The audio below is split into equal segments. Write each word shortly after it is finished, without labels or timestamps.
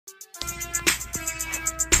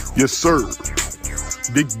Yes, sir.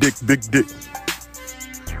 Big dick, big dick.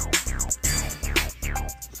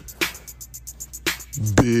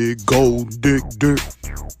 Big old dick, dick.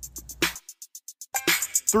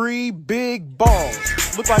 3 big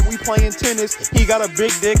balls. Look like we playing tennis. He got a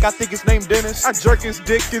big dick, I think his name Dennis. I jerk his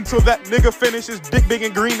dick until that nigga finishes. Dick big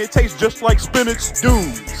and green, it tastes just like spinach.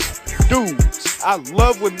 Dudes, I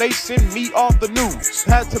love when they send me off the news.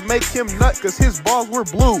 Had to make him nut cause his balls were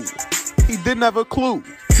blue. He didn't have a clue.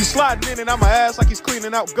 He's sliding in and out my ass like he's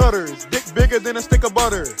cleaning out gutters. Dick bigger than a stick of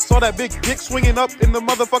butter. Saw that big dick swinging up in the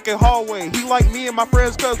motherfucking hallway. He like me and my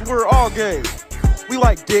friends cause we're all gay. We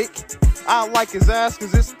like dick. I like his ass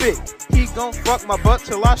cause it's thick. He gon' fuck my butt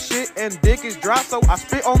till I shit and dick is dry, so I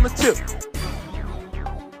spit on the tip.